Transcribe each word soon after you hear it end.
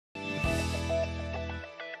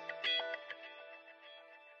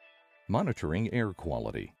Monitoring Air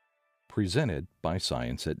Quality, presented by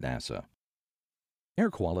Science at NASA. Air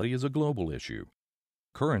quality is a global issue.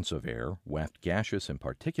 Currents of air waft gaseous and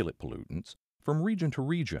particulate pollutants from region to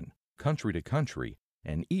region, country to country,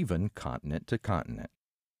 and even continent to continent.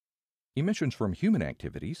 Emissions from human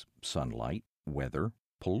activities, sunlight, weather,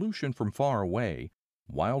 pollution from far away,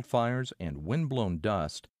 wildfires, and wind-blown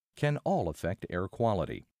dust can all affect air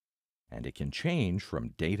quality, and it can change from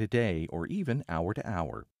day to day or even hour to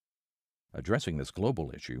hour. Addressing this global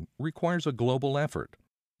issue requires a global effort,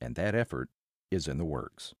 and that effort is in the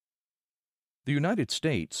works. The United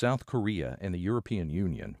States, South Korea, and the European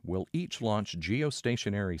Union will each launch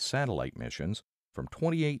geostationary satellite missions from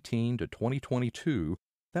 2018 to 2022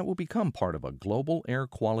 that will become part of a global air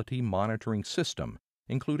quality monitoring system,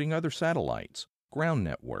 including other satellites, ground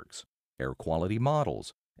networks, air quality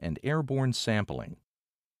models, and airborne sampling.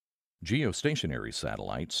 Geostationary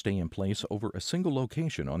satellites stay in place over a single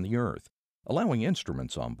location on the Earth, allowing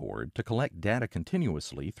instruments on board to collect data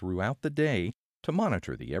continuously throughout the day to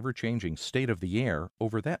monitor the ever-changing state of the air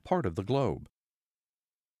over that part of the globe.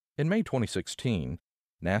 In May 2016,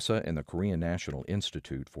 NASA and the Korean National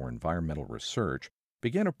Institute for Environmental Research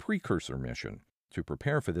began a precursor mission to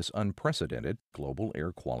prepare for this unprecedented global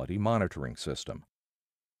air quality monitoring system.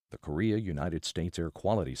 The Korea-United States Air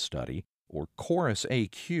Quality Study, or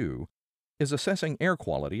KORUS-AQ, is assessing air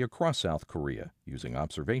quality across South Korea using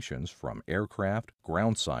observations from aircraft,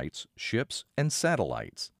 ground sites, ships, and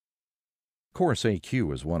satellites.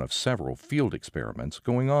 KORUS-AQ is one of several field experiments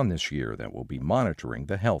going on this year that will be monitoring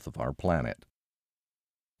the health of our planet.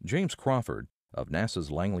 James Crawford of NASA's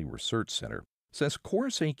Langley Research Center says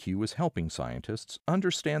KORUS-AQ is helping scientists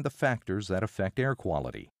understand the factors that affect air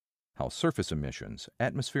quality, how surface emissions,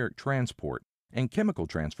 atmospheric transport, and chemical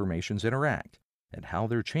transformations interact, and how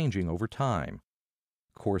they're changing over time.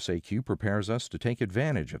 KORUS-AQ prepares us to take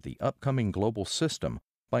advantage of the upcoming global system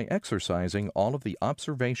by exercising all of the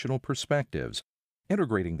observational perspectives,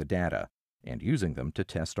 integrating the data, and using them to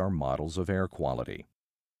test our models of air quality.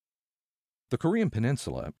 The Korean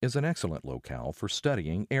Peninsula is an excellent locale for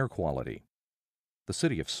studying air quality. The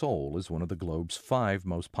city of Seoul is one of the globe's 5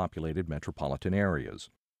 most populated metropolitan areas,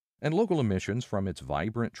 and local emissions from its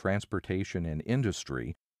vibrant transportation and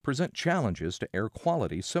industry present challenges to air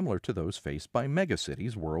quality similar to those faced by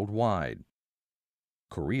megacities worldwide.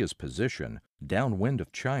 Korea's position, downwind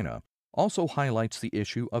of China, also highlights the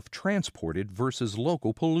issue of transported versus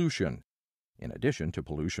local pollution. In addition to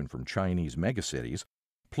pollution from Chinese megacities,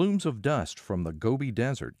 plumes of dust from the Gobi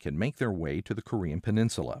Desert can make their way to the Korean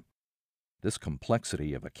Peninsula. This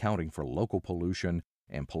complexity of accounting for local pollution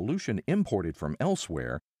and pollution imported from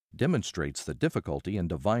elsewhere demonstrates the difficulty in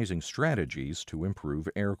devising strategies to improve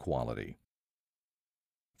air quality.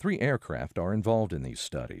 3 aircraft are involved in these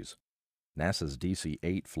studies. NASA's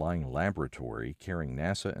DC-8 flying laboratory, carrying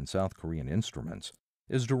NASA and South Korean instruments,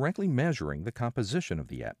 is directly measuring the composition of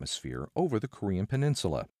the atmosphere over the Korean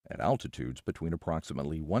Peninsula at altitudes between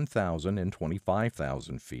approximately 1,000 and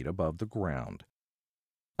 25,000 feet above the ground.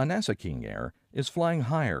 A NASA King Air is flying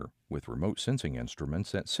higher with remote sensing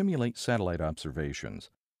instruments that simulate satellite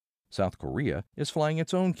observations. South Korea is flying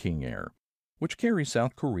its own King Air, which carries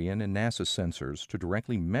South Korean and NASA sensors to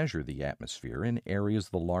directly measure the atmosphere in areas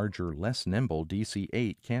the larger, less nimble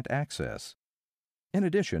DC-8 can't access. In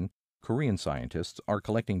addition, Korean scientists are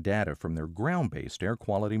collecting data from their ground-based air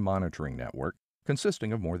quality monitoring network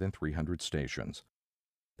consisting of more than 300 stations.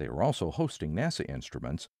 They are also hosting NASA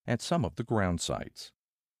instruments at some of the ground sites.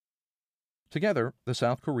 Together, the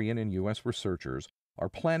South Korean and U.S. researchers are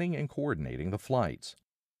planning and coordinating the flights.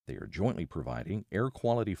 They are jointly providing air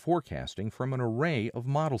quality forecasting from an array of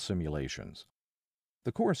model simulations.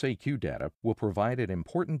 The KORUS-AQ data will provide an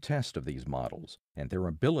important test of these models and their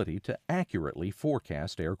ability to accurately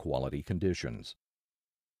forecast air quality conditions.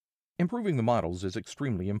 Improving the models is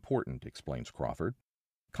extremely important, explains Crawford.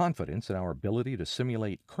 Confidence in our ability to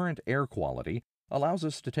simulate current air quality allows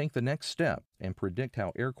us to take the next step and predict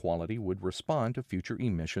how air quality would respond to future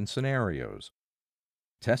emission scenarios.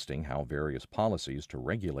 Testing how various policies to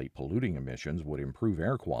regulate polluting emissions would improve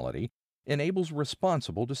air quality enables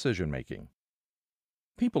responsible decision-making.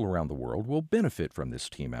 People around the world will benefit from this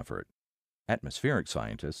team effort. Atmospheric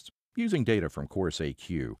scientists, using data from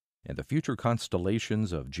KORUS-AQ and the future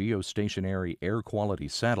constellations of geostationary air quality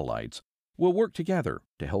satellites, will work together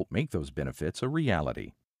to help make those benefits a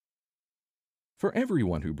reality. For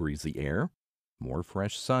everyone who breathes the air, more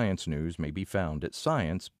fresh science news may be found at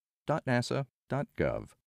science.nasa.gov.